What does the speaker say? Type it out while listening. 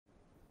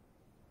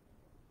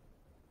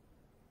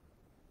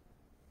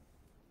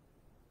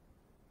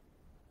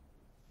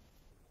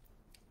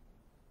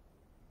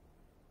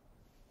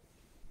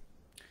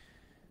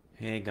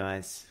Hey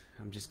guys,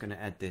 I'm just going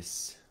to add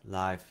this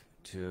live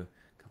to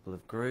a couple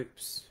of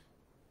groups.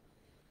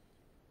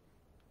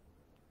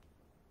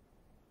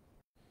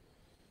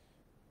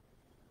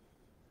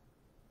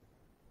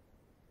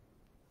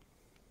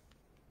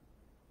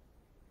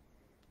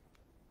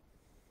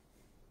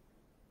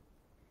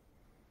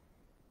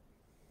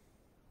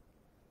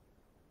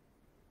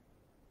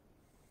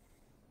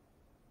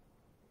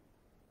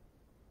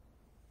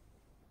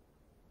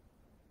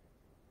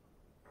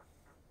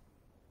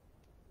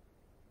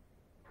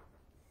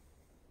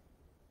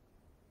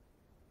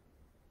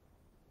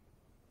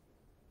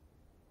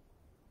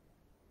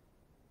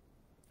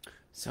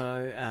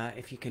 So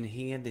if you can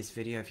hear this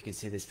video, if you can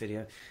see this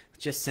video,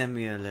 just send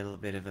me a little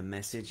bit of a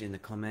message in the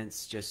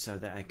comments just so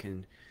that I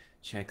can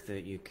check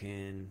that you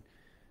can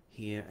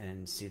hear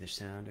and see the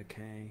sound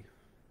okay.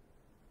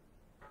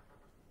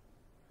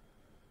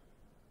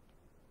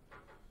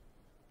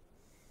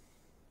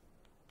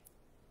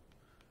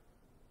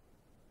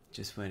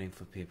 Just waiting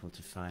for people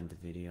to find the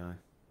video.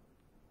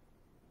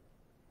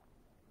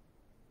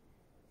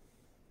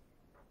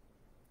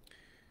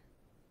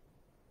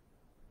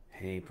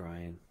 Hey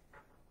Brian.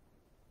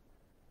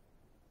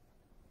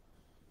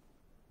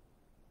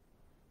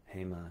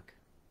 Hey Mark.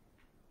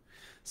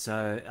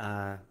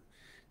 So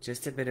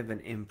just a bit of an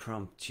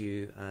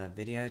impromptu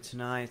video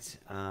tonight,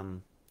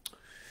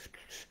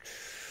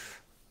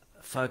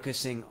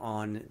 focusing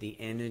on the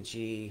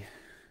energy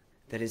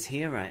that is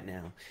here right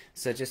now.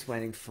 So just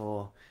waiting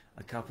for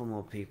a couple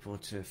more people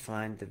to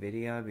find the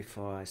video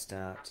before I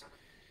start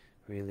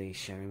really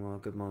sharing more.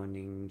 Good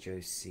morning,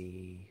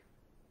 Josie.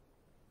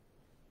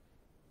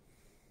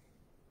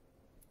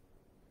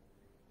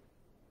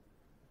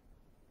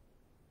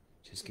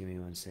 Just give me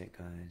one sec,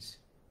 guys.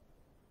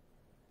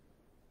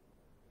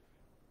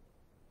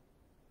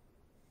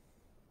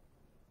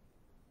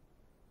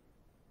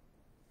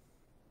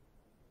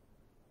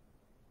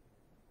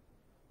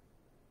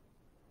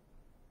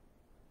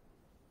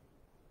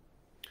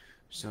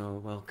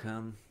 So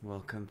welcome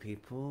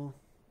people.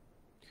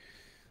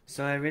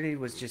 So I really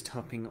was just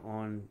hopping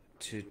on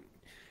to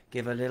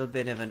give a little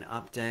bit of an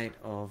update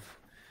of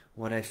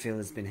what I feel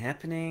has been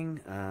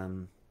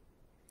happening,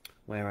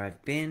 where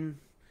I've been,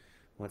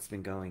 what's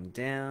been going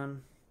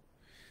down.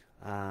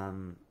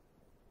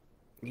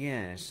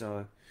 Yeah,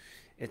 so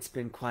it's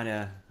been quite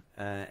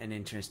an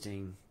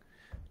interesting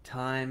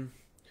time.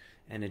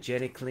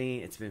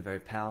 Energetically, it's been very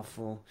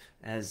powerful,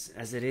 as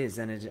it is,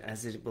 and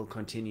as it will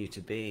continue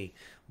to be,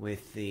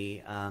 with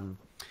the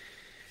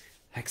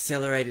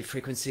accelerated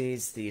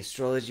frequencies, the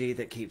astrology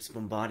that keeps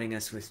bombarding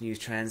us with new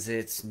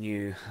transits,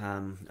 new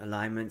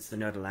alignments, the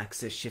nodal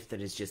axis shift that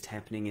is just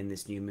happening in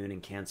this new moon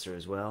in Cancer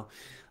as well.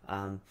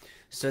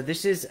 So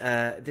this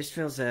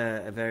feels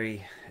a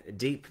very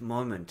deep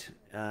moment,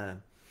 a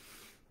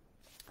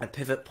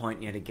pivot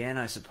point yet again,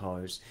 I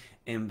suppose,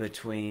 in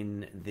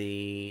between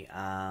the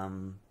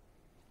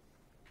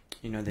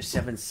the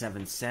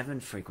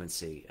 777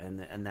 frequency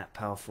and that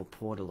powerful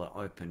portal that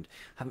opened.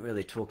 Haven't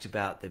really talked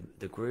about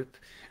the group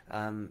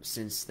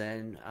since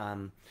then.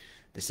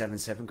 The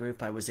 7-7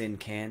 group, I was in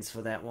Cairns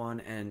for that one,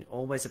 and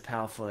always a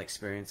powerful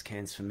experience,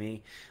 Cairns for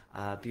me.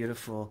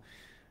 Beautiful,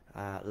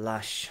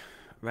 lush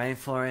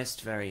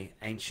rainforest, very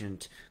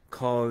ancient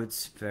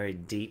codes, very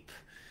deep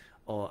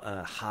or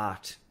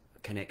heart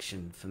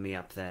connection for me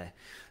up there.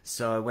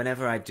 So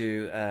whenever I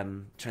do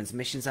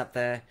transmissions up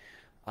there,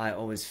 I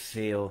always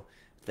feel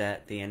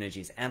that the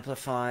energy is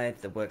amplified,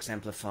 the work's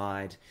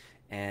amplified,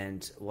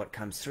 and what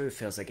comes through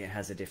feels like it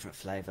has a different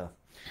flavor.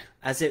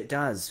 As it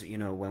does,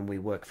 when we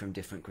work from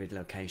different grid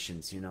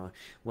locations,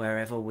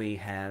 wherever we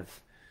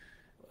have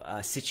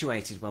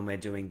situated when we're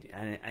doing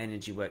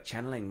energy work,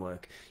 channeling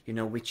work,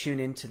 we tune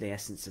into the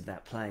essence of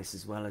that place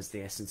as well as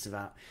the essence of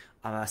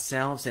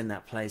ourselves in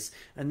that place.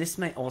 And this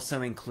may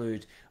also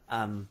include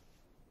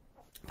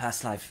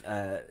past life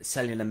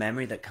cellular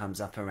memory that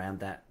comes up around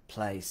that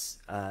place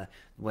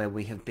where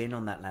we have been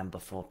on that land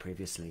before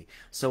previously.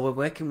 So we're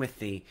working with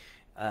the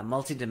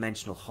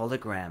multidimensional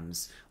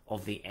holograms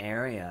of the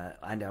area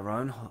and our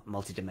own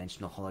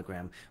multidimensional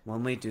hologram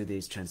when we do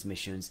these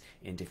transmissions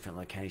in different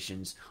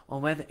locations, or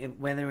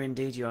whether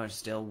indeed you are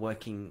still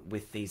working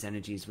with these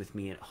energies with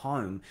me at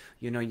home.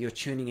 You're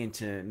tuning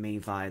into me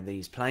via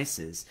these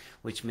places,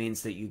 which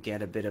means that you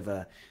get a bit of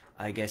a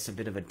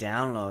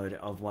download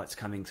of what's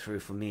coming through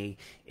for me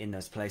in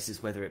those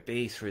places, whether it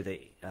be through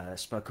the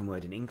spoken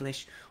word in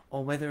English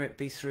or whether it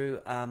be through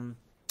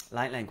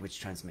light language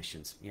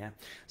transmissions. Yeah.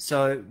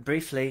 So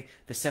briefly,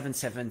 the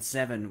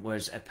 777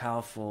 was a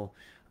powerful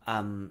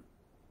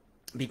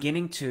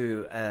beginning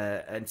to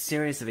a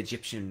series of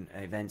Egyptian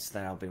events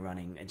that I'll be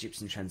running,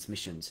 Egyptian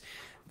transmissions.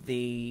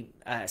 The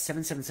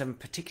 777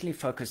 particularly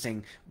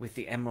focusing with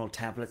the emerald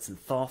tablets and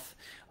Thoth,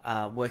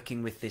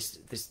 working with this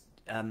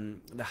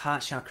the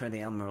heart chakra,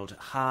 the emerald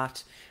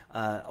heart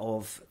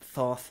of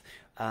Thoth,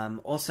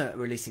 also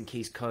releasing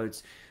keys,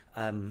 codes,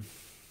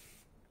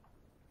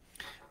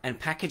 and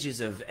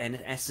packages of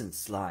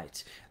essence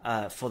light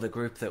for the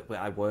group that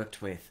I worked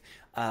with,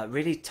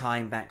 really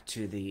tying back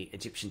to the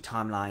Egyptian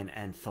timeline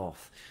and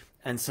Thoth.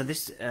 And so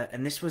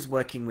this was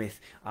working with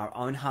our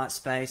own heart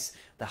space,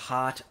 the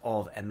heart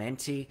of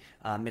Amenti,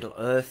 Middle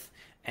Earth,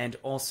 and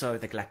also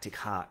the galactic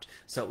heart.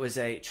 So it was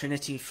a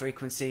Trinity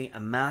frequency, a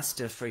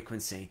master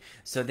frequency.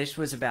 So this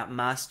was about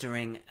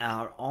mastering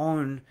our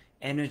own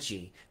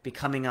energy,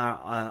 becoming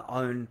our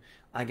own,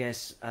 I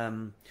guess,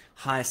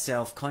 higher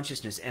self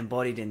consciousness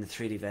embodied in the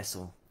 3D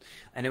vessel.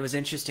 And it was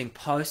interesting,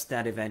 post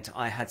that event,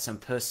 I had some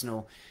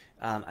personal,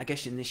 I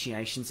guess,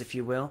 initiations, if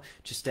you will,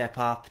 to step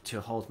up, to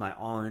hold my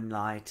own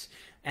light,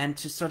 and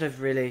to sort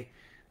of really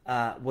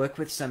work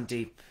with some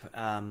deep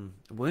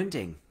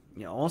wounding,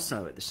 you know,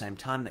 also at the same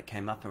time that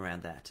came up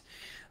around that.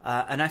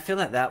 And I feel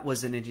like that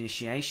was an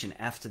initiation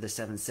after the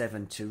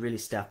 7-7 to really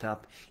step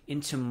up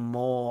into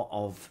more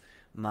of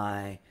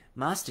my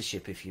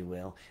mastership, if you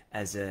will,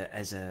 as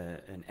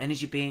an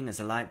energy being, as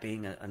a light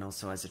being, and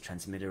also as a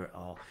transmitter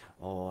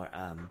or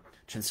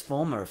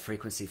transformer of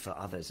frequency for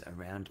others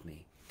around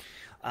me.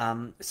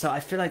 So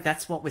I feel like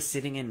that's what we're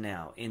sitting in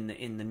now in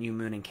the new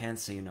moon in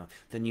Cancer. You know,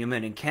 the new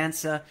moon in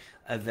Cancer,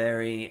 a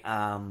very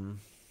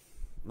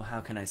well,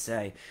 how can I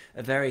say,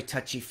 a very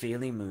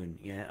touchy-feely moon,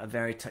 yeah, a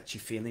very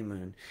touchy-feely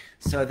moon.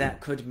 So that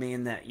could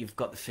mean that you've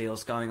got the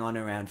feels going on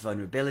around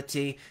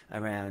vulnerability,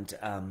 around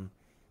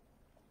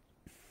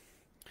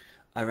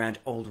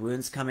old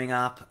wounds coming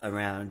up,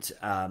 around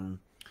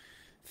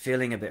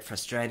feeling a bit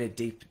frustrated,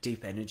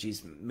 deep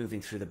energies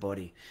moving through the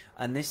body.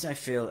 And this, I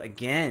feel,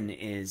 again,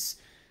 is,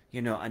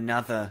 you know,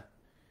 another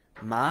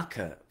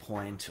marker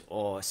point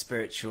or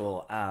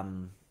spiritual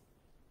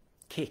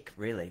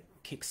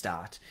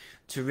kickstart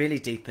to really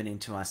deepen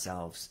into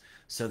ourselves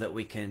so that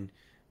we can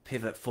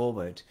pivot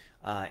forward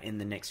in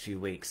the next few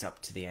weeks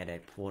up to the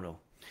 8-8 portal.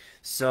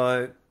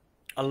 So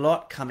a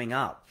lot coming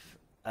up.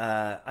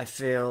 I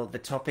feel the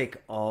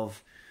topic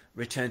of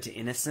return to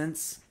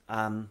innocence.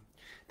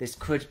 This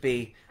could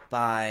be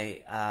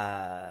by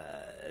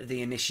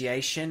the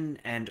initiation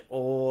and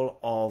all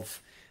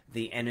of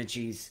the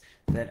energies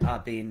that are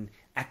being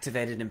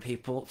activated in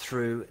people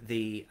through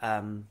the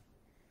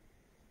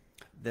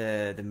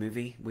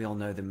movie. We all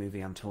know the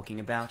movie I'm talking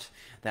about.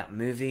 That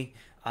movie,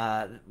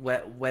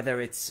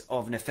 whether it's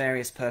of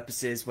nefarious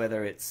purposes,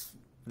 whether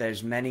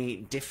there's many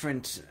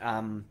different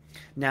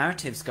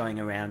narratives going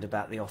around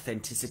about the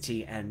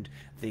authenticity and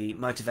the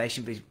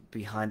motivation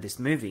behind this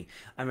movie.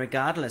 And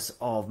regardless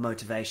of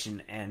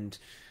motivation and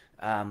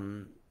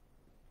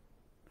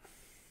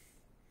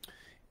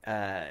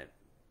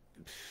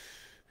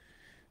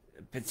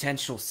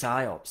potential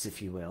psyops,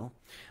 if you will,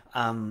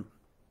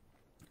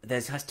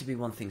 there has to be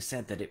one thing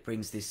said, that it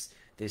brings this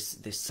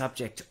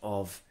subject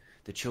of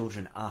the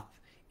children up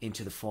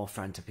into the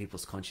forefront of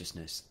people's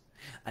consciousness.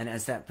 And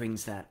as that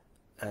brings that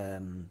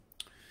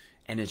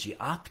energy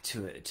up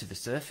to the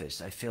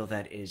surface, I feel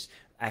that is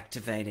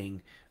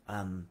activating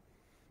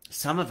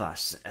some of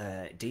us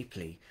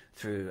deeply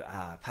through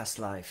past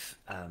life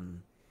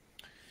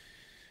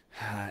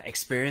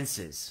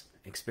experiences,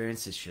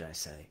 should I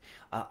say.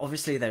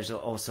 Obviously, there's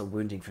also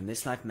wounding from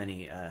this life.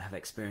 Many have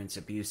experienced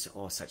abuse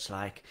or such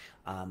like,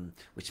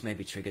 which may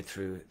be triggered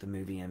through the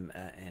movie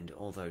and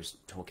all those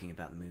talking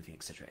about the movie,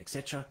 etc.,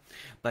 etc.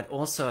 But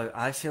also,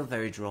 I feel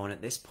very drawn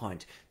at this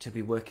point to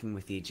be working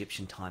with the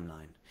Egyptian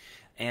timeline.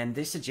 And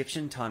this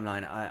Egyptian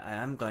timeline, I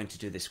am going to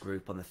do this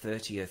group on the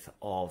 30th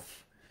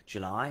of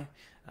July,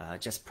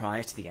 just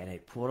prior to the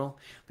 8-8 portal,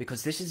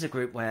 because this is a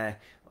group where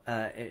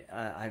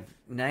I've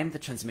named the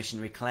transmission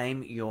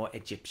Reclaim Your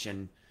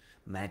Egyptian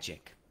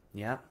Magic.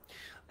 Yeah.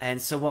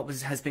 And so what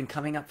has been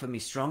coming up for me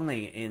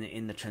strongly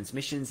in the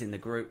transmissions, in the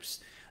groups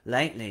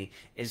lately,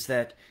 is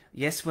that,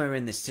 yes, we're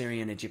in the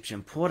Syrian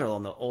Egyptian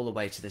portal all the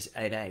way to this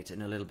 8-8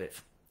 and a little bit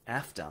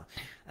after.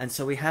 And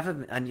so we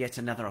have yet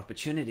another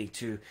opportunity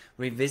to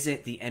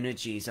revisit the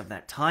energies of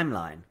that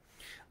timeline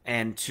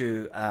and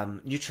to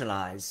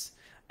neutralize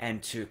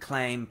and to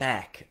claim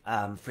back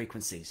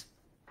frequencies.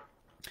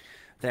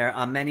 There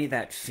are many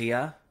that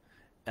fear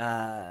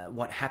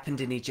what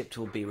happened in Egypt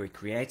will be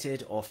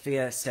recreated, or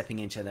fear stepping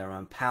into their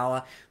own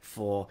power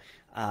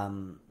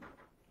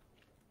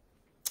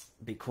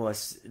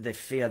because they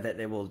fear that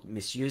they will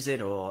misuse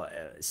it, or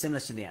similar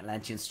to the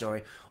Atlantean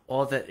story,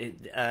 or that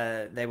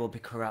they will be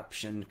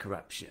corruption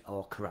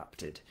or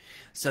corrupted.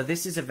 So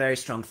this is a very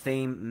strong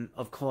theme,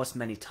 of course,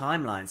 many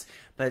timelines,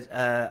 but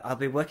I'll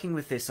be working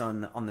with this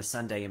on the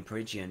Sunday in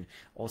Perigian,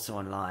 also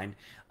online,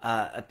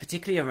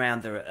 particularly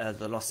around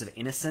the loss of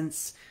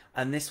innocence,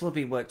 and this will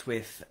be worked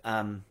with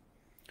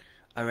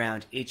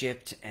around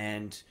Egypt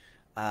and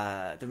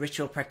the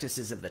ritual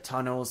practices of the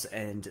tunnels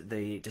and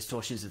the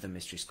distortions of the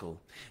mystery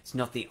school. It's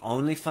not the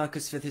only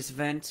focus for this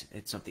event.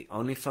 It's not the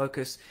only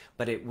focus,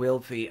 but it will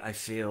be, I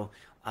feel,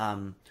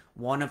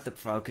 one of the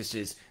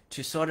focuses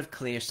to sort of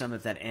clear some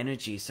of that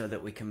energy so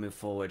that we can move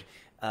forward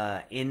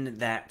in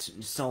that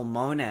soul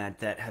monad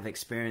that have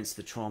experienced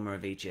the trauma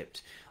of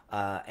Egypt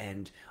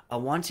and are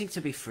wanting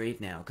to be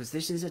freed now, because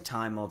this is a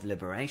time of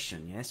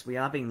liberation. Yes, we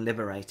are being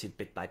liberated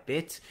bit by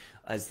bit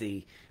as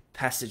the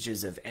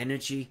passages of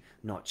energy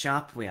notch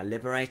up. We are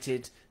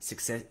liberated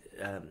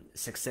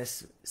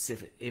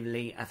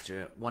successively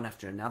one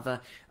after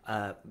another.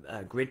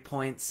 Grid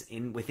points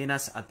within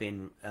us have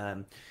been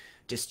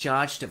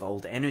discharged of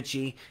old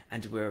energy,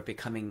 and we're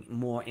becoming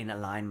more in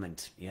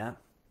alignment. Yeah,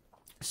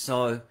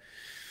 so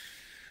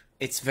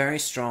it's very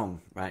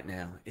strong right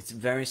now. It's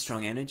very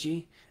strong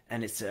energy,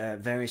 and it's a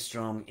very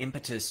strong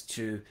impetus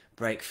to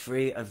break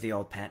free of the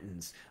old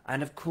patterns.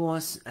 And of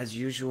course, as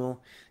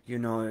usual, you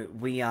know,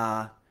 we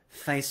are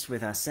faced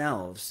with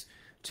ourselves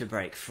to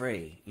break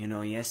free. You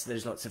know, yes,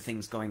 there's lots of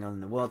things going on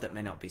in the world that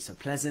may not be so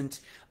pleasant,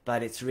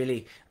 but it's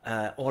really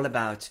all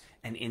about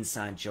an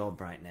inside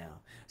job right now.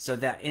 So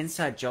that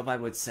inside job, I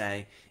would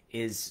say,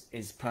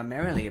 is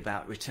primarily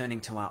about returning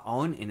to our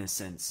own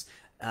innocence,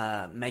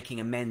 making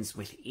amends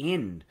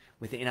within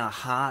our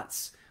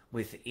hearts,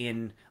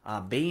 within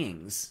our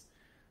beings,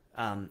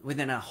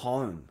 within our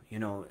home. You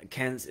know,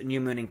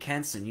 new moon in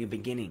Cancer, new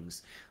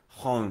beginnings,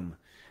 home.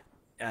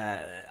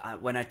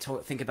 When I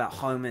think about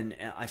home, and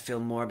I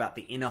feel more about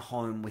the inner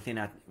home within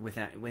our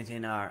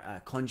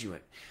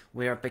conduit.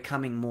 We are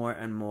becoming more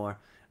and more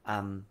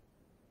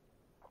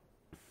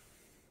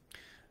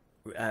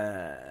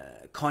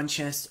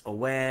conscious,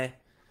 aware,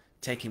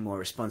 taking more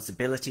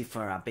responsibility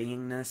for our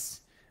beingness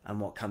and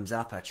what comes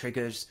up, our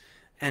triggers,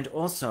 and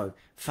also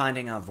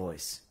finding our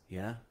voice.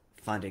 Yeah,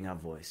 finding our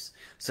voice.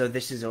 So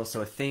this is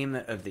also a theme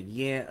of the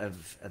year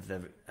of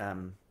the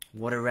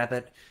water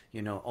rabbit.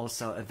 You know,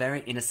 also a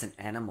very innocent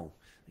animal.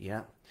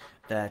 Yeah,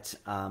 that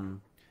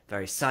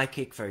very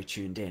psychic, very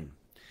tuned in.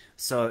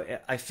 So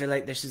I feel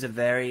like this is a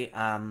very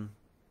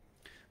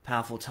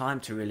powerful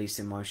time to release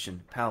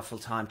emotion, powerful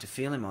time to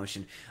feel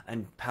emotion,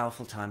 and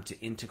powerful time to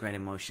integrate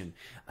emotion.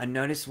 And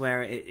notice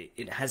where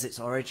it has its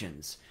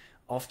origins.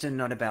 Often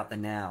not about the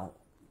now,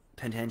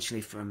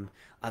 potentially from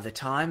other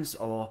times,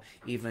 or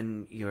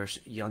even your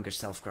younger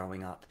self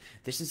growing up.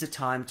 This is a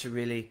time to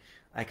really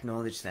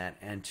acknowledge that,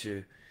 and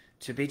to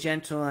be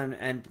gentle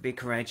and be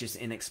courageous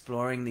in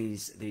exploring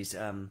these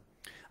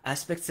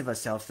aspects of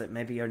ourselves that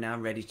maybe are now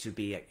ready to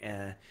be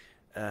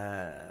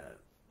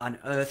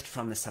unearthed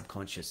from the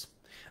subconscious.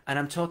 And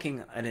I'm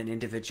talking at an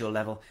individual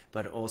level,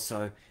 but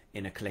also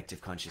in a collective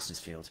consciousness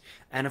field.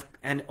 And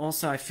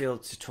also I feel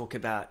to talk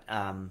about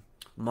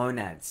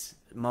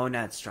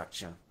monad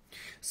structure.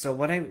 So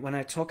when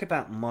I talk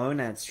about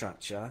monad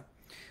structure,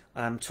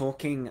 I'm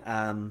talking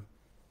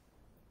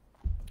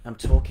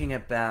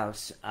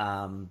about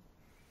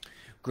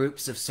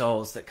groups of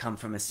souls that come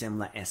from a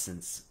similar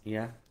essence.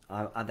 Yeah,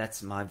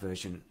 that's my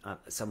version.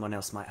 Someone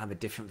else might have a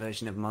different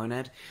version of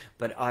monad,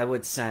 but I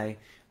would say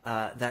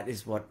that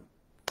is what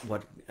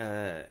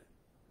I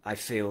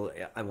feel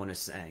I want to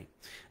say.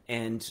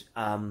 And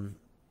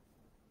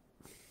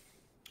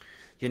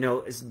you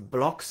know, as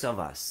blocks of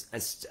us,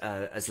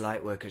 as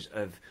light workers,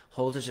 of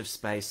holders of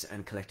space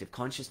and collective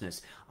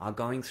consciousness, are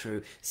going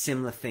through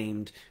similar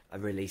themed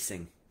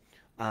releasing.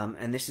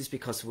 And this is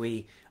because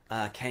we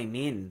came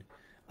in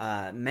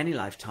many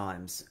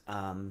lifetimes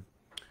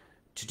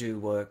to do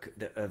work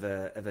of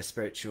a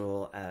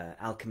spiritual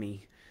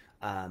alchemy,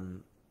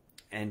 and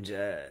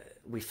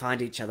we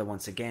find each other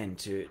once again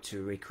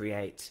to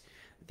recreate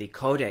the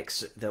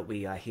codex that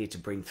we are here to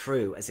bring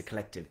through as a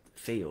collective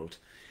field.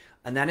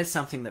 And that is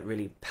something that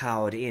really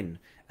powered in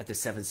at the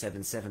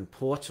 777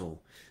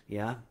 portal.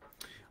 Yeah.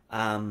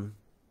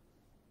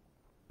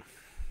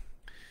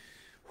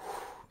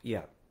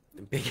 Yeah.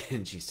 Big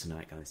energies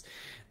tonight, guys.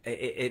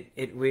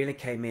 It really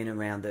came in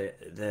around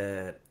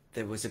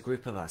there was a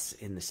group of us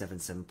in the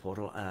 7-7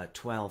 portal,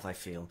 12 I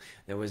feel.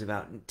 There was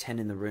about 10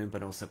 in the room,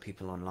 but also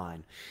people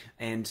online.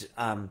 And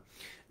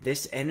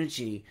this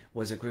energy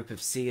was a group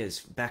of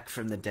seers back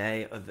from the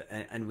day of,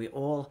 and we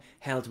all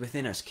held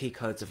within us key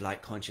codes of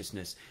light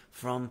consciousness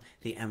from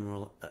the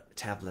Emerald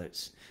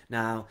Tablets.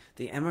 Now,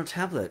 the Emerald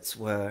Tablets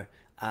were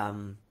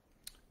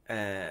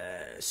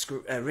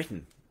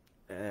written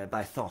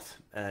by Thoth,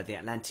 the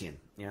Atlantean,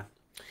 yeah?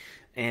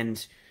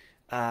 And,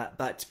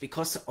 but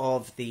because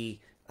of the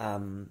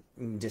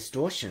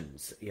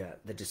distortions, yeah,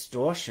 the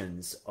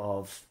distortions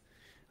of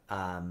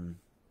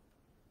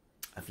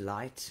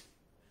light,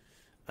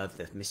 of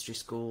the mystery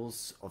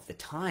schools, of the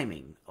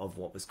timing of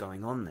what was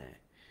going on there,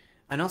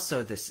 and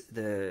also the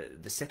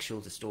sexual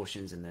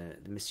distortions and the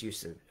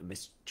misuse of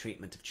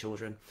mistreatment of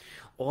children,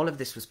 all of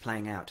this was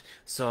playing out.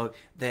 So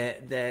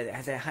there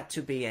had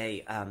to be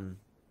a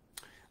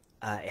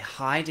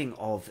hiding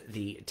of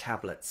the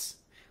tablets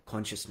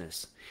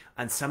consciousness,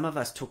 and some of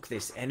us took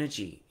this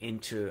energy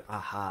into our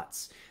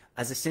hearts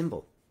as a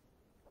symbol,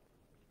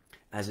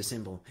 and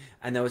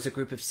there was a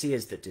group of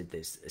seers that did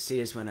this.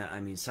 Seers, when I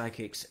mean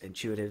psychics,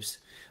 intuitives,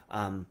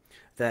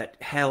 that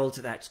held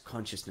that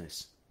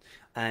consciousness,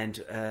 and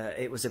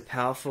it was a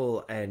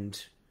powerful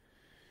and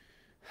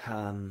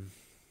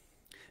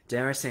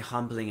dare I say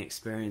humbling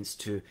experience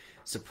to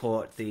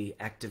support the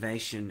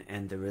activation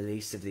and the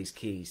release of these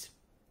keys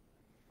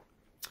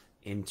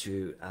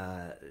into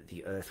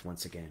the earth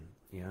once again.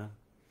 Yeah.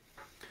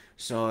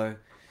 So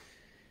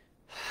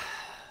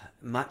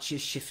much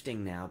is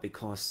shifting now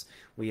because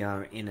we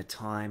are in a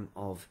time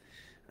of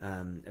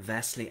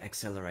vastly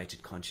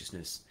accelerated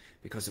consciousness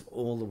because of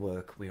all the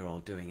work we're all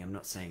doing. I'm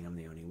not saying I'm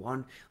the only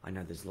one. I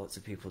know there's lots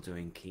of people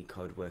doing key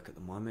code work at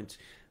the moment.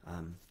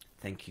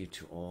 Thank you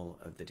to all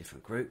of the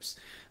different groups.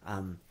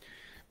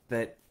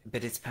 But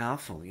it's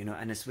powerful, you know,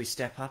 and as we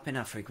step up in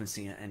our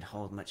frequency and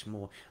hold much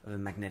more of a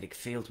magnetic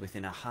field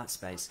within our heart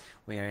space,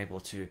 we are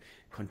able to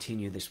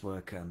continue this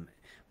work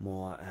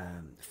more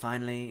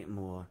finely,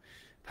 more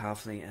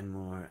powerfully, and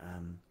more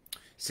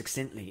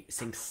succinctly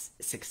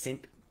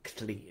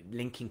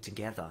linking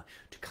together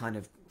to kind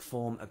of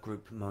form a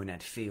group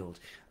monad field.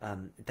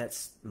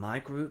 That's my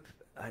group.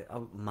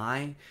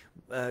 My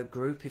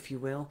group, if you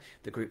will,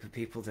 the group of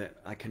people that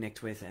I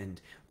connect with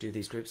and do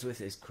these groups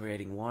with, is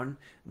creating one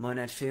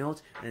monad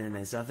field, and then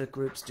there's other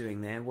groups doing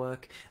their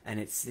work, and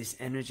it's this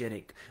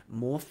energetic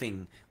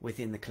morphing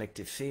within the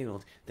collective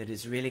field that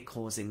is really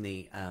causing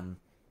the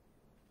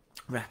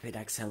rapid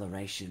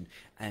acceleration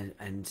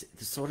and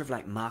the sort of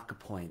like marker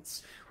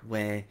points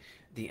where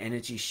the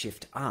energies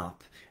shift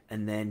up,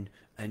 and then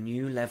a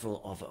new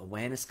level of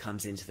awareness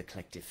comes into the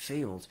collective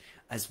field,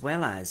 as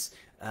well as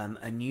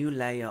a new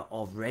layer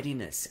of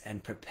readiness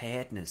and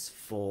preparedness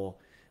for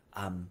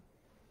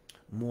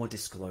more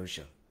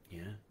disclosure.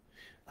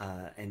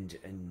 And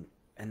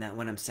that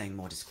when I'm saying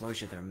more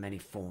disclosure, there are many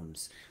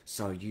forms.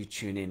 So you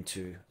tune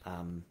into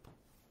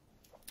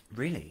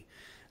really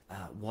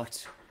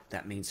what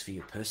that means for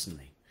you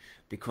personally,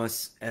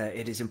 because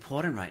it is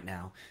important right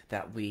now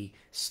that we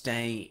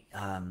stay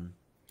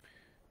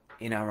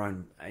in our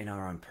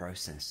own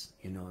process.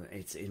 You know,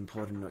 it's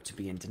important not to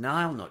be in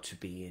denial, not to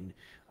be in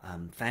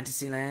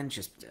fantasy land,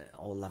 just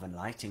all love and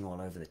lighting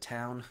all over the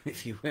town,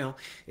 if you will.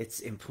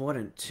 It's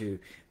important to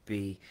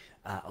be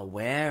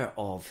aware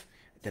of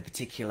the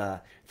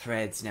particular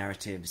threads,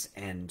 narratives,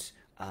 and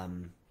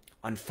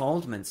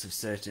unfoldments of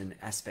certain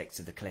aspects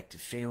of the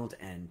collective field,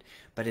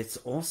 but it's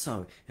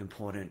also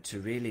important to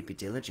really be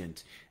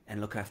diligent and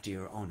look after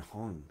your own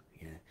home.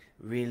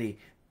 Really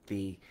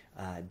be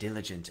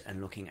diligent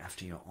and looking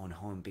after your own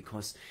home,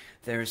 because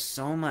there is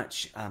so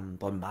much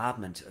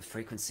bombardment of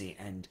frequency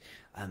and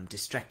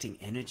distracting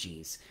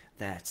energies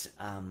that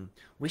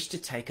wish to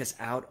take us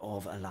out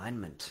of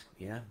alignment.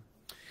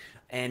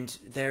 And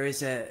there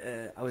is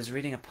I was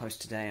reading a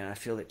post today, and I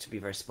feel it to be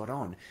very spot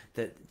on,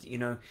 that, you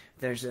know,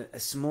 there's a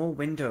small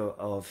window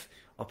of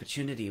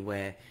opportunity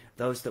where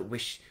those that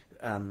wish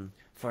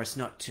for us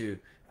not to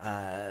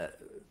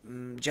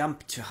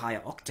jump to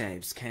higher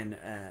octaves can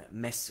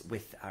mess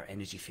with our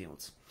energy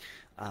fields.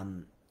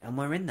 And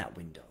we're in that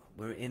window.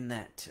 We're in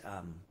that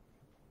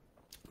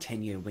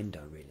 10-year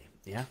window, really,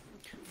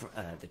 for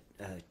the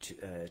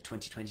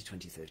 2020,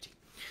 2030.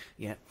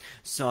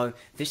 So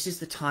this is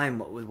the time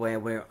where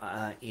we're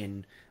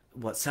in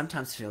what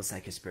sometimes feels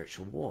like a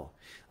spiritual war.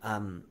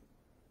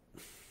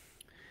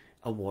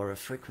 A war of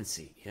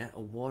frequency, a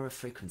war of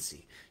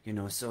frequency. You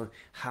know, so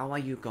how are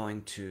you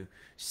going to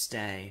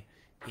stay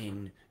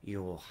in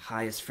your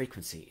highest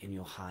frequency, in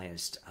your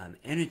highest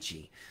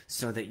energy,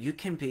 so that you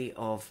can be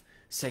of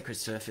sacred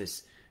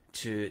surface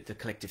to the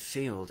collective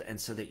field, and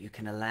so that you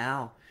can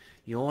allow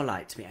your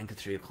light to be anchored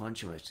through your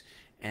conduit,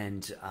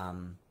 and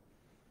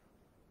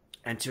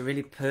to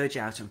really purge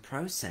out and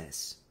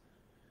process,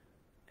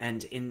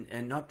 and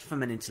not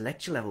from an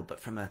intellectual level,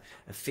 but from a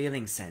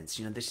feeling sense.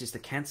 You know, this is the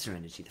Cancer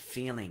energy, the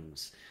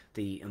feelings,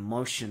 the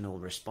emotional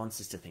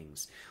responses to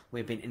things.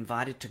 We've been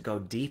invited to go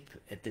deep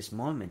at this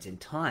moment in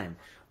time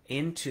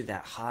into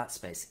that heart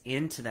space,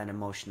 into that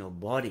emotional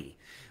body,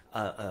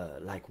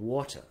 like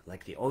water,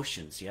 like the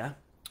oceans,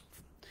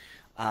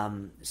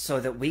 so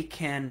that we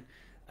can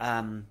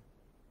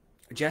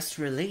just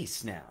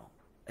release now.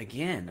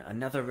 Again,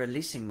 another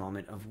releasing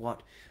moment of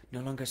what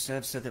no longer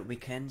serves, so that we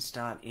can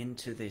start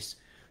into this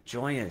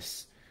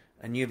joyous,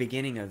 a new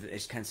beginning of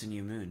this Cancer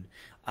new moon.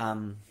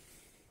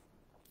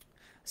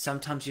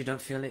 Sometimes you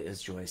don't feel it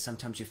as joy.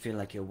 Sometimes you feel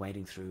like you're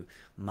wading through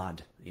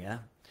mud,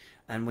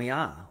 And we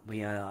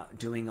are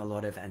doing a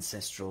lot of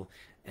ancestral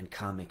and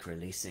karmic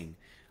releasing,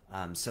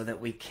 so that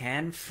we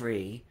can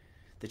free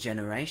the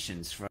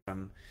generations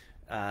from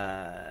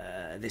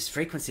this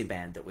frequency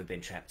band that we've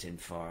been trapped in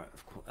for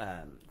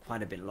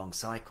quite a bit long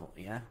cycle.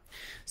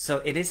 So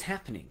it is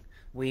happening.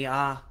 We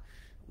are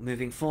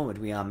moving forward.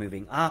 We are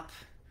moving up.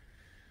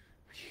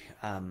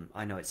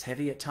 I know it's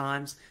heavy at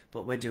times,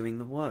 but we're doing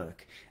the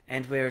work,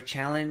 and we're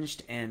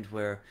challenged, and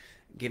we're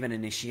given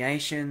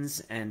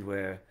initiations, and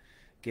we're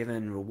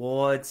given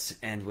rewards,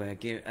 and we're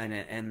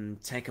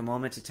and take a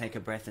moment to take a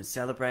breath and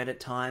celebrate at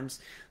times,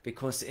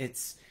 because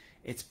it's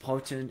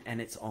potent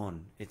and it's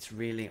on. It's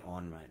really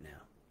on right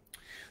now.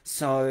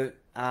 So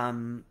I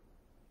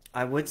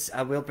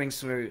will bring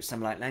through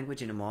some light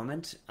language in a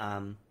moment.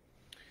 And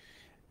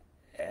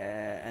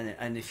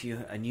if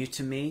you are new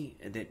to me,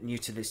 new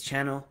to this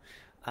channel,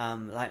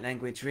 light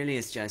language really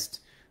is just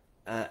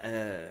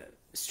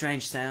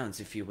strange sounds,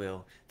 if you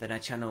will, that I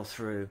channel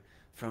through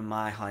from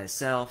my higher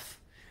self,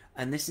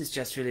 And this is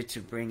just really to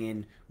bring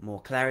in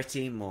more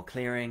clarity, more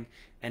clearing,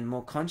 and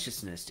more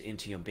consciousness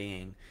into your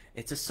being.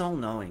 It's a soul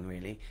knowing,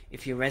 really.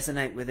 If you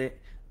resonate with it,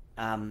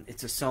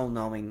 it's a soul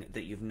knowing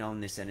that you've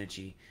known this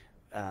energy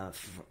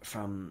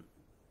from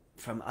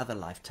other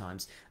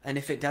lifetimes. And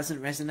if it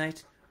doesn't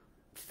resonate,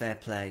 fair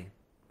play,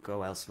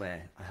 go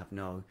elsewhere. I have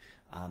no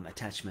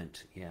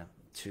attachment, yeah,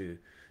 to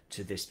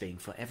this being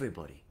for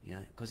everybody, yeah,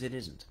 because it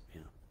isn't,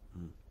 yeah.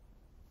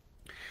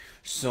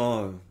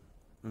 So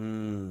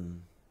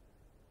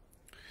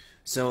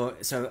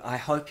I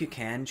hope you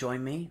can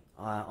join me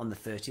on the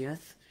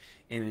 30th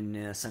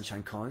in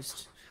Sunshine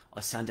Coast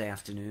on Sunday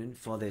afternoon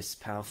for this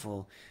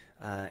powerful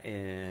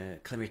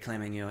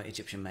Reclaiming Your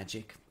Egyptian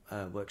Magic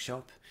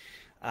workshop.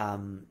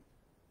 Yeah,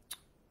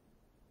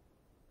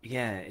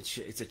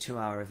 it's a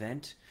 2-hour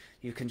event.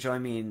 You can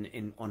join me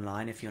in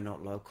online if you're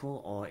not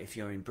local, or if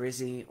you're in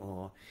Brizzy,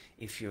 or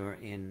if you're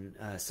in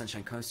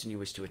Sunshine Coast and you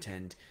wish to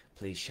attend,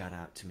 please shout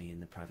out to me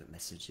in the private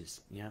messages.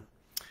 Yeah.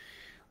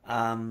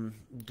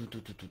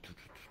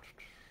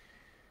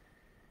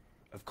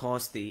 Of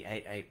course, the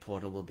 8/8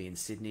 portal will be in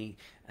Sydney,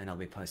 and I'll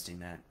be posting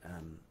that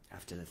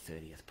after the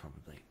 30th,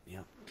 probably.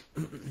 Yeah.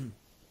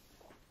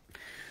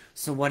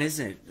 So what is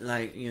it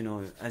like? You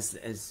know, as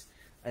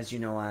you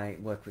know, I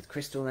work with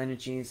crystal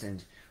energies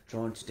and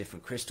drawn to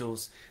different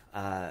crystals,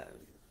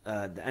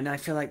 and I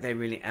feel like they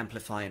really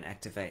amplify and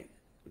activate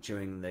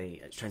during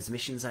the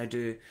transmissions I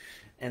do.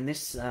 And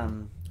this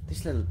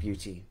little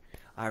beauty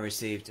I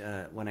received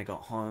when I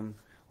got home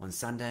on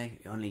Sunday,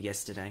 only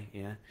yesterday,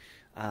 yeah.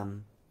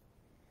 And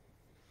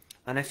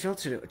I feel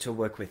to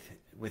work with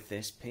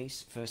this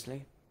piece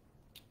firstly.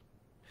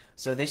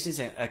 So this is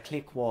a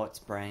clear quartz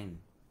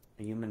brain,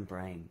 a human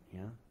brain,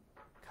 yeah,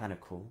 kind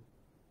of cool,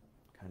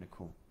 kind of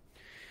cool.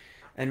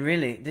 And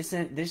really, this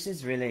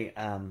is really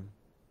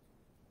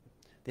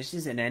this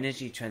is an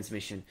energy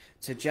transmission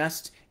to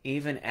just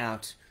even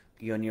out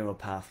your neural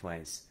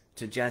pathways,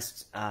 to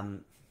just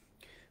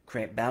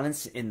create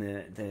balance in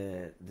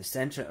the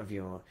center of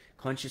your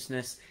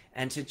consciousness,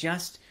 and to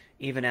just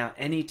even out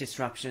any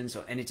disruptions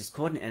or any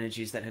discordant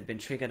energies that have been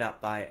triggered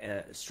up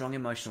by strong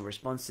emotional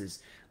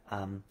responses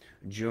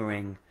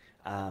during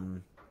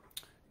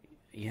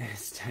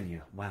yes,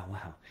 Tanya,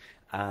 wow,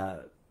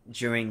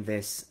 during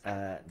this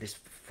this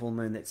full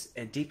moon that's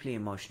deeply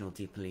emotional,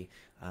 deeply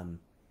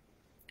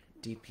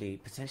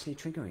potentially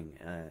triggering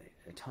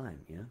a time,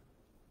 yeah.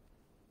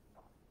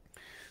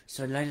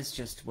 So let us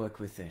just work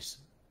with this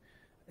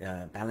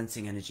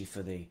balancing energy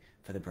for the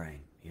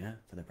brain, yeah,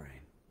 for the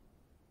brain.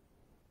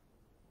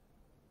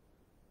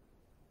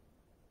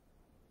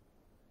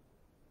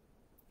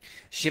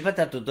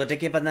 Shibata to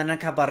the banana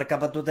kabar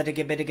kabatu the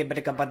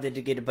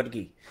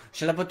Bergi.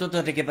 Shalapato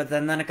the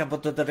banana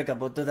kabuto the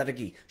kabuto the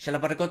Regi.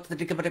 Shalaparako the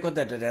Kipako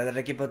the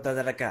Rekipota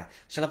the Raka.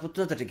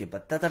 Shalaputo the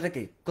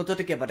Kipataraki, Koto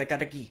the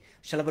Kipataraki,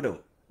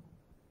 Shalabado.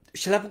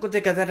 Shalapuko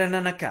de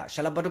Kataranaka,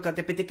 Shalabaruka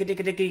de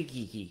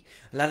Pitiki,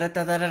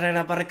 Lalata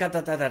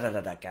Barakata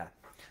Tadaraka.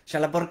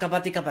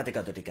 Shalaborkabatika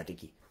Patika to the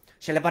Katiki.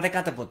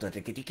 Shalabarakata Poto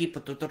the Kitiki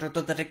Poto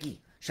the Reki.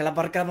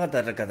 Shalabarkaba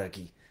the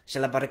Rakadaki.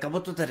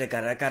 Shalabarakaboto the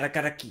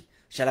Karakaraki.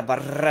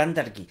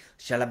 Shalabarantarki,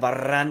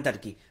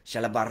 Shalabarantarki,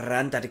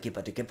 Shalabarantarki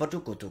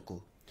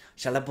Patikepotukutuku,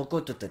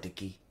 Shalaboko to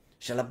Teki,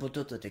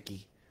 Shalaboto to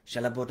Teki,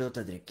 Shalabodo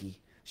to Teki,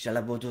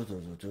 Shalabodo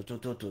to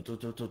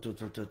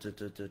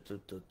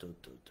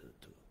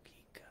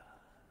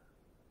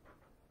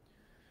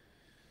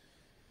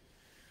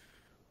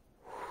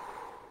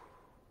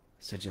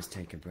So just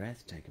take a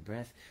breath, take a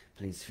breath.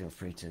 Please feel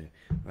free to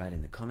write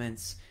in the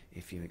comments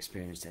if you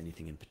experienced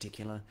anything in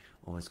particular.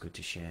 Always good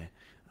to share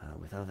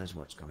with others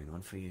what's going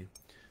on for you.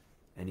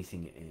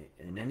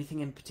 Anything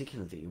in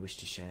particular that you wish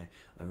to share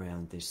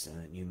around this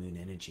new moon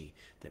energy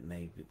that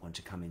may want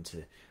to come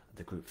into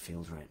the group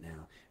field right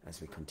now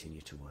as we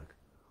continue to work.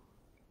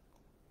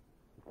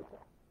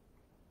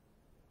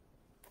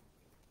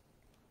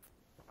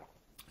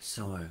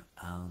 So,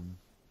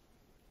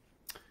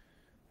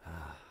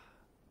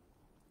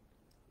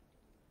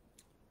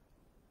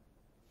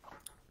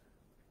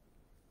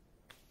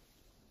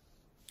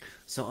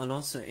 so I'll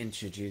also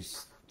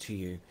introduce to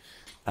you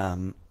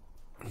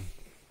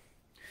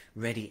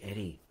Ready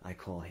Eddie, I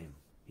call him,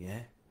 yeah?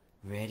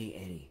 Ready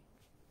Eddie.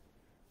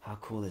 How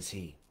cool is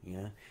he,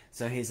 yeah?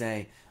 So he's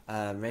a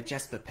red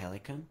jasper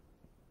pelican,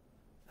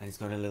 and he's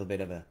got a little bit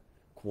of a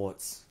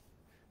quartz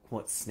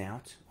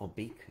snout or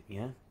beak,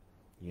 yeah?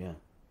 Yeah.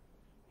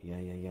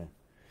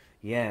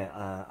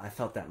 Yeah, I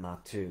felt that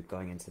mark too,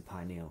 going into the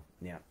pineal,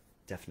 yeah,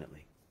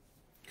 definitely.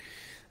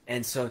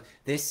 And so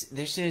this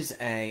is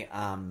a,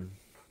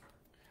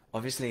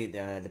 obviously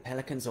the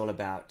pelican's all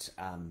about,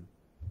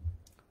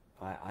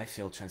 I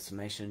feel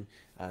transformation,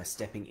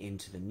 stepping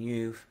into the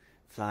new,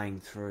 flying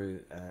through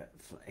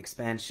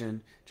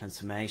expansion,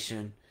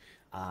 transformation,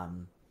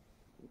 and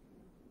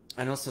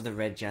also the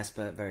red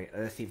jasper, very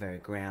earthy, very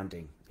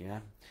grounding,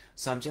 yeah?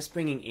 So I'm just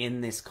bringing in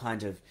this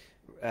kind of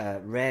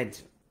red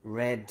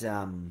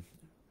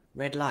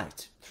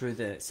light through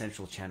the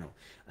central channel,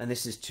 and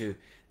this is to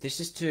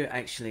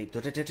actually,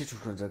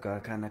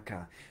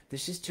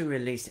 this is to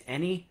release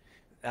any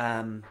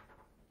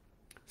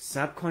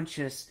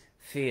subconscious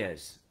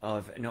fears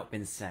of not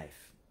being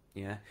safe.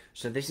 Yeah.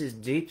 So this is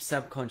deep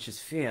subconscious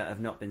fear of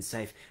not being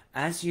safe.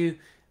 As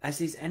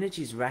these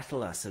energies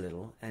rattle us a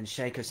little and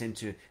shake us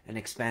into an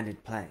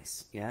expanded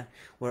place, yeah,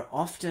 we're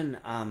often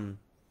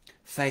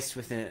faced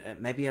with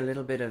maybe a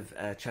little bit of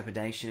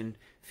trepidation,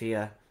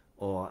 fear,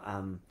 or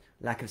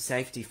lack of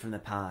safety from the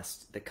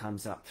past that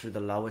comes up through the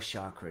lower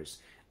chakras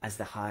as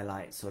the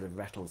highlight sort of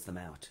rattles them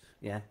out.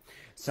 Yeah.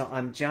 So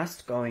I'm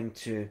just going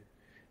to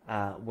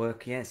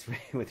work, yes,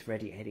 with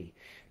Ready Eddie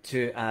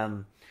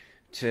to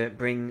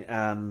bring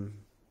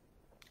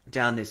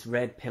down this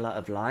red pillar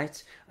of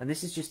light, and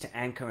this is just to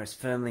anchor us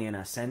firmly in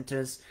our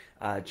centers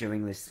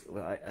during this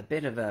a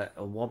bit of a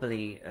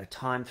wobbly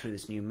time through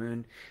this new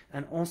moon,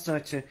 and also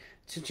to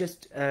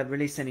just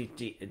release any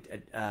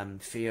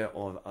fear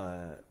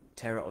or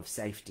terror of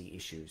safety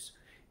issues.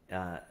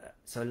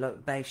 So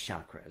base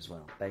chakra as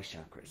well,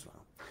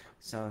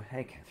 So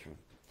hey, Catherine.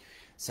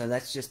 So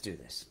let's just do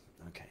this.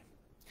 Okay.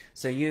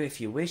 So if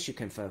you wish, you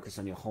can focus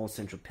on your whole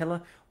central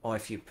pillar, or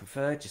if you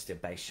prefer, just your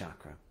base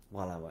chakra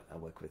while I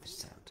work with the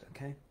sound,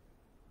 okay?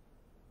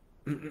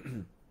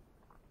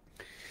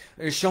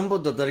 Shombo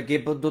do the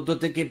gibo do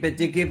the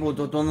gibo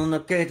do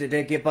dononaka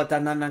de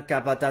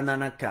gibatanaka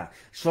batanaka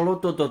solo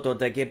do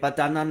the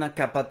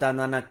gibatanaka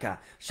batanaka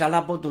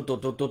shalabo do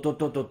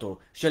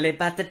shale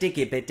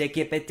batatiki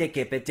beteki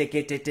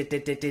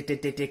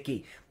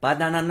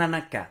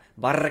bananaka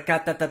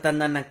barakata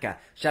tatanaka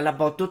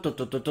shalabo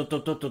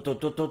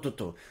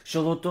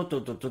solo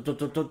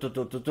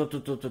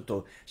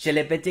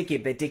shale beteki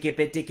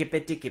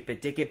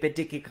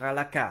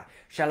kalaka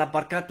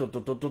shalabarkato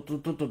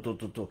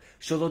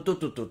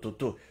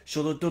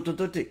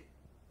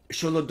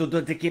Sholo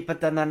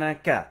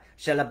patananaka,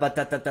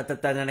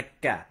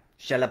 shalabatatanaka,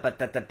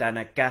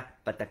 shalabatatanaka,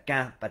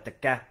 pataka,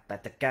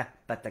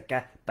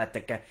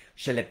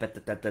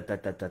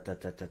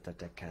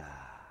 shalapatatataka.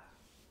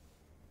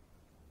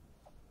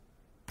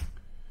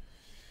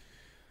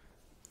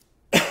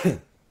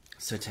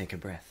 So take a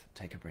breath,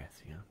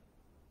 yeah.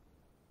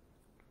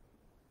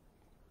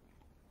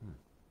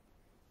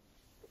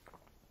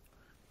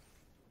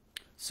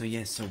 So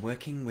yes, so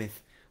working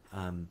with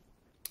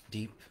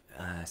deep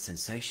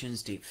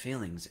sensations, deep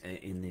feelings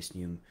in this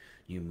new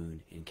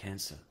moon in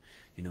Cancer.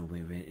 You know,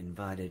 we're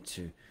invited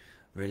to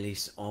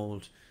release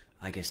old,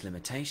 I guess,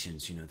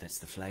 limitations. You know, that's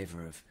the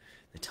flavor of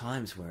the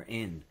times we're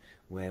in,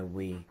 where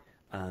we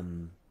I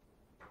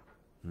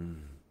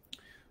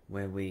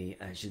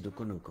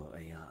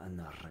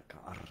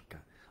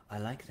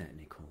like that,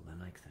 Nicole. I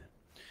like that.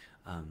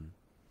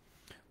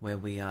 Where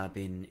we are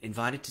being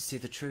invited to see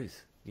the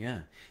truth.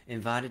 Yeah,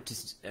 invited to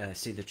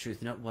see the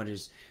truth, not what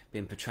has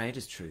been portrayed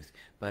as truth,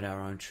 but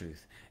our own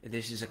truth.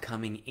 This is a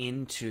coming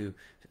into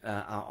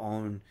our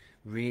own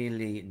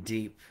really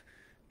deep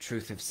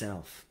truth of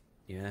self,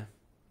 yeah?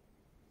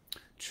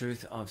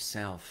 Truth of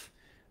self.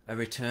 A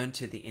return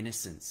to the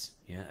innocence,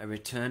 yeah? A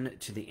return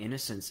to the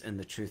innocence and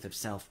the truth of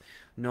self,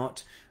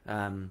 not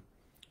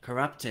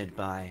corrupted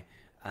by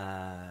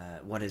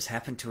what has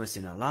happened to us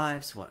in our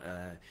lives, what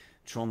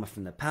trauma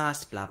from the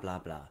past, blah, blah,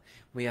 blah.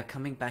 We are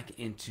coming back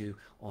into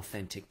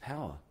authentic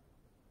power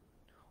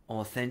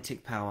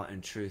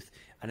and truth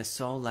at a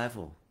soul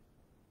level,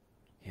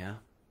 yeah?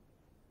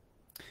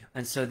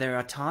 And so there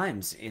are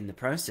times in the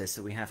process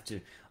that we have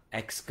to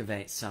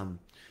excavate some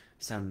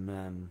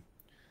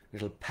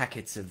little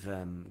packets of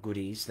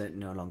goodies that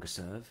no longer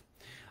serve.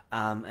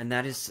 And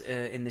that is,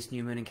 in this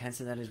new moon in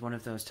Cancer, that is one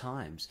of those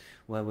times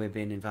where we're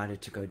being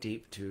invited to go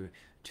deep, to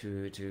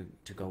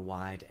go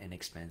wide and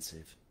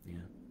expansive, you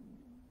know?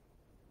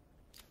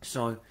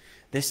 So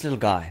this little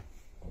guy,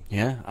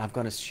 yeah, I've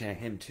got to share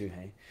him too,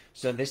 hey?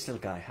 So this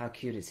little guy, how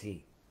cute is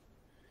he?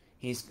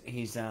 He's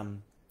a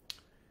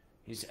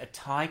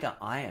tiger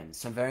iron,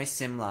 so very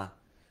similar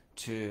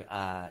to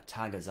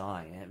tiger's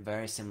eye, yeah?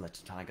 Very similar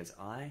to tiger's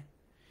eye.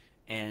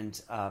 And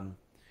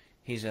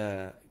he's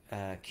a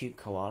cute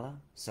koala,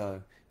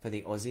 so for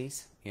the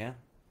Aussies, yeah?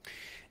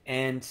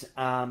 And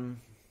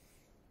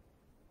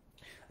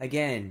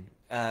again,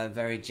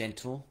 very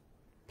gentle,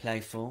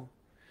 playful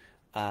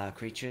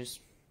creatures.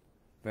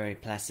 Very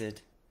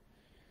placid,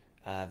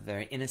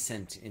 very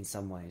innocent in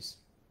some ways.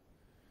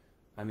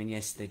 I mean,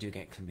 yes, they do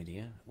get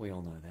chlamydia, we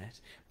all know that,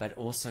 but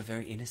also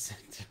very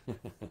innocent.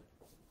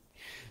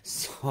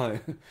 So,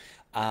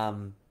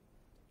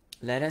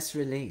 let us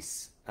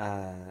release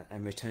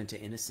and return to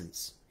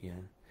innocence,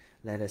 yeah?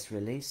 Let us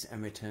release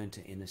and return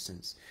to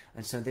innocence.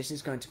 And so this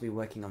is going to be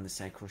working on the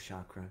sacral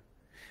chakra,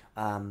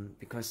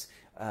 because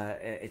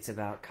it's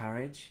about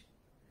courage,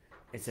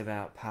 it's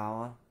about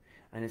power,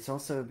 and it's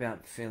also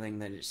about feeling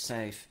that it's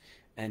safe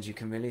and you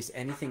can release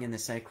anything in the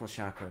sacral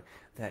chakra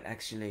that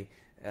actually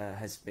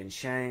has been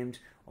shamed,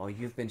 or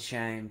you've been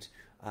shamed,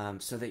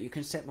 so that you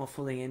can step more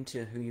fully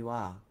into who you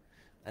are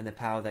and the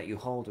power that you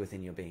hold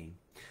within your being.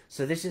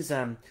 So this is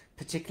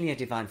particularly a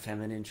divine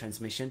feminine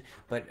transmission,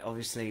 but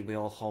obviously we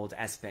all hold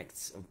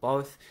aspects of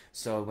both,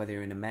 so whether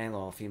you're in a male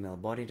or female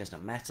body does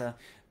not matter.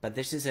 But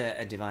this is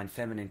a divine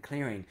feminine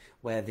clearing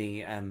where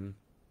the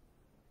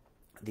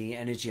the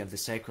energy of the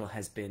sacral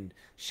has been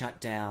shut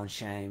down,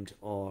 shamed,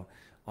 or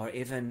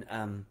even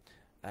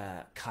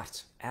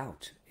cut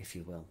out, if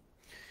you will.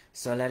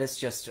 So let us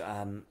just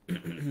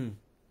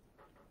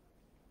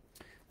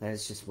let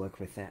us just work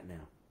with that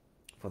now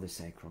for the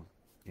sacral.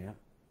 Yeah.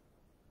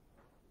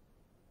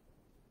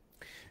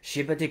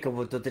 Shibatika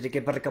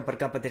Buddhika Barka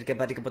Barka Patika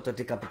Batika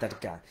Buddhika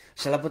Patarka,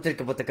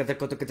 Shalaputika Buddhika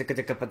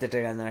Kutuka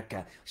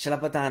Patrianaka,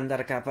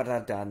 Shalapatandaraka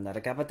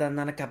Paradanaka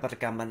Patanaka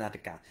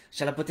Parakamanaka,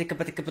 Shalaputika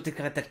Patika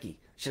Putikataki,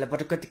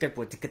 Shalaputika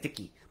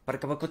Putikatiki,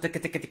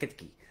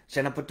 Parakaputikatiki,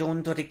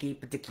 Shalaputun Toriki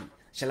Patiki,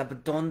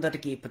 Shalaputun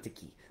Dariki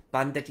Patiki,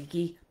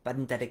 Bandariki,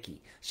 Bandariki,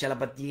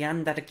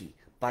 Shalapatiandariki,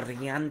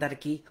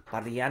 Pariandariki,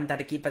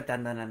 Pariandariki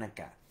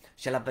Patananaka.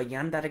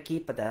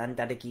 Shalabayandaraki,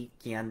 Padandaraki,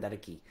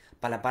 Kiandaraki,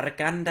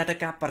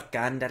 Palaparkandaraka,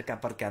 Parkandaraka,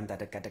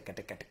 Parkandaraka.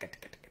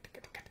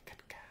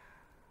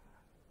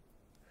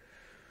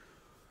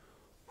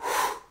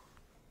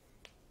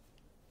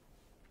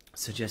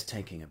 So just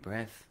taking a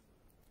breath,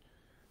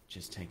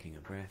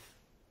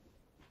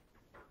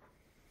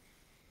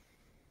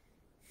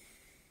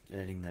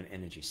 letting that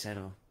energy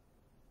settle.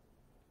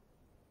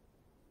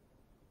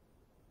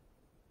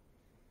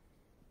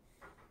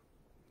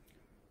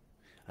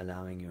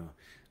 Allowing your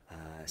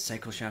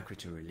sacral chakra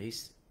to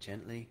release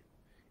gently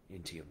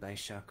into your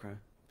base chakra,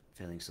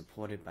 feeling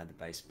supported by the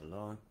base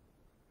below.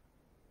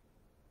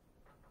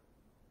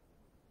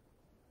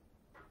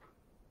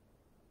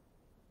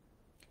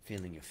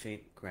 Feeling your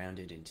feet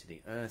grounded into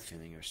the earth,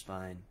 feeling your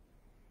spine.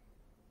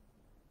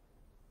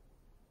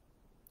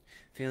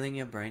 Feeling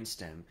your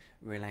brainstem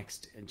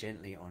relaxed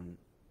gently on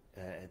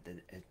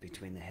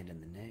between the head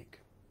and the neck.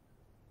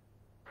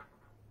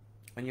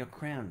 And your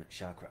crown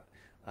chakra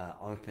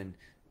open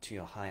to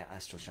your higher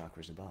astral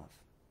chakras above.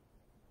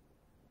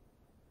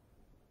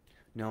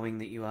 Knowing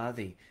that you are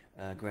the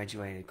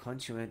graduated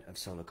conduit of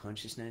solar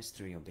consciousness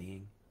through your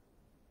being.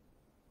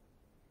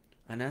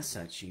 And as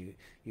such, you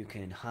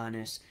can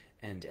harness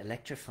and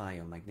electrify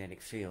your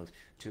magnetic field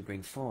to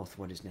bring forth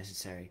what is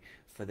necessary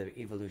for the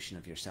evolution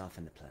of yourself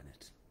and the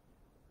planet.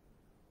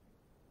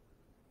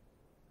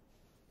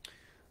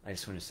 I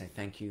just want to say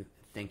thank you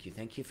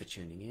for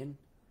tuning in.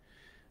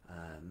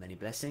 Many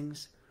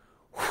blessings.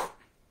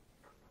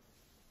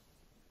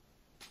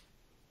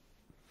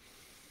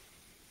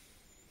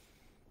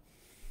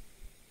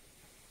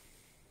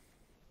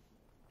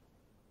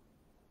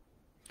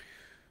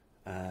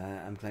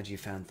 I'm glad you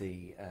found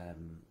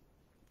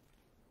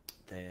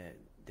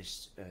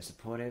this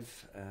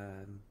supportive,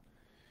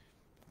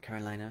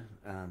 Carolina.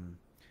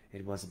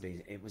 It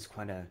was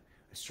quite a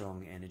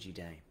strong energy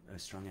day,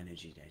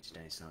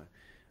 today. So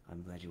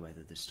I'm glad you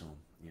weathered the storm.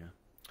 Yeah.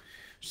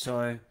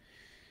 So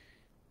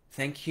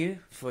thank you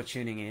for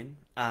tuning in.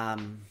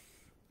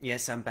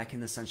 Yes, I'm back in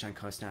the Sunshine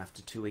Coast now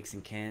after 2 weeks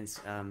in Cairns.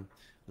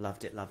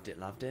 Loved it,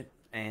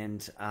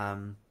 and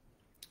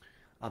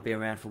I'll be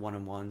around for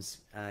one-on-ones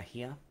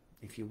here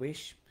if you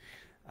wish.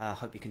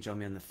 Hope you can join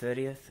me on the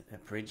 30th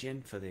at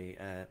Perigian for the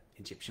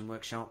Egyptian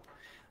workshop.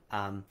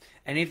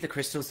 Any of the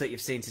crystals that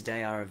you've seen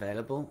today are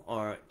available,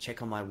 or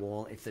check on my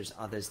wall if there's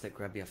others that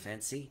grab your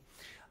fancy.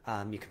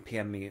 You can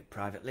PM me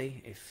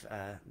privately if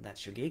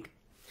that's your gig.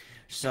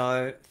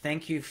 So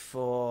thank you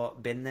for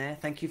being there.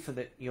 Thank you for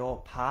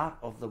your part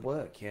of the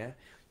work. Yeah,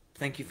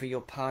 thank you for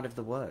your part of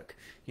the work.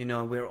 You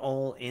know, we're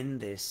all in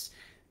this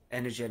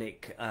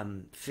energetic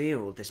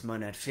field, this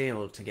monad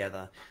field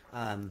together,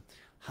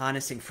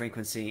 harnessing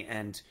frequency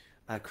and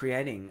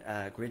creating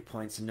grid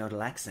points and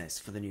nodal access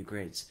for the new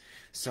grids.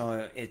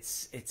 So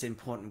it's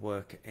important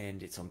work,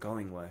 and it's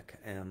ongoing work.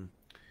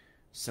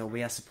 So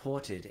we are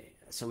supported.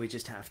 So we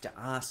just have to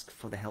ask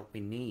for the help we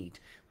need,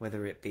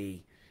 whether it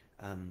be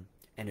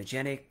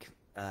energetic,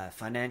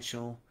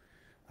 financial,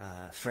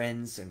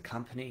 friends and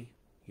company,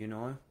 you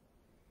know.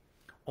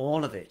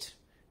 All of it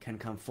can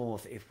come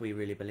forth if we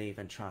really believe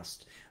and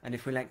trust. And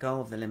if we let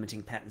go of the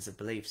limiting patterns of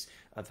beliefs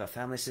of our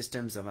family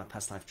systems, of our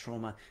past life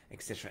trauma,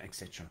 etc.,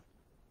 etc.,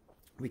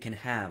 we can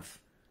have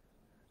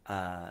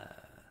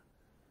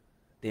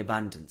the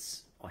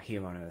abundance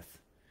here on earth.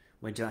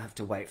 We don't have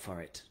to wait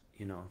for it,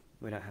 you know.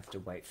 We don't have to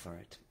wait for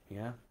it,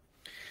 yeah?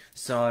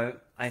 So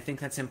I think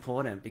that's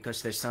important,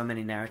 because there's so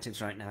many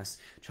narratives right now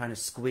trying to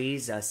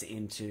squeeze us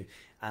into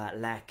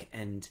lack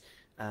and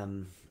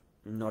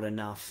not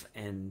enough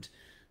and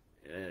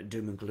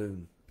doom and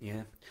gloom,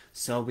 yeah?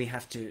 So we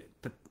have to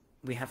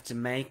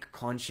make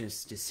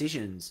conscious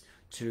decisions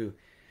to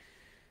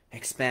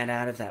expand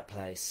out of that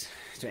place,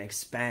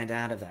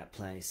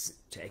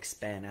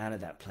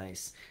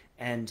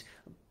 and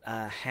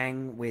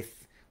hang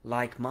with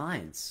like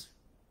minds,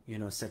 you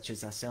know, such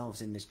as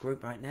ourselves in this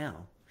group right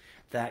now,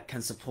 that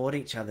can support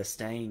each other,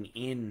 staying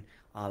in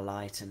our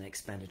light and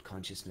expanded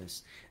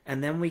consciousness.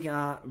 And then we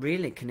are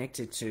really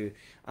connected to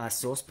our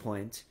source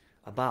point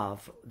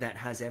above that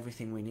has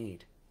everything we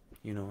need,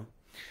 you know.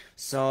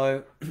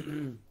 So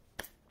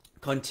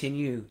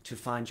continue to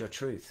find your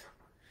truth,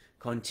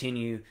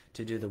 continue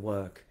to do the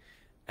work,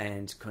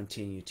 and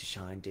continue to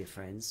shine, dear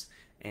friends.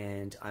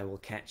 And I will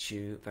catch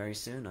you very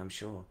soon, I'm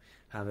sure.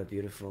 Have a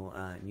beautiful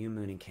new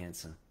moon in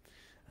Cancer.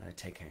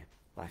 Take care.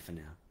 Bye for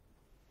now.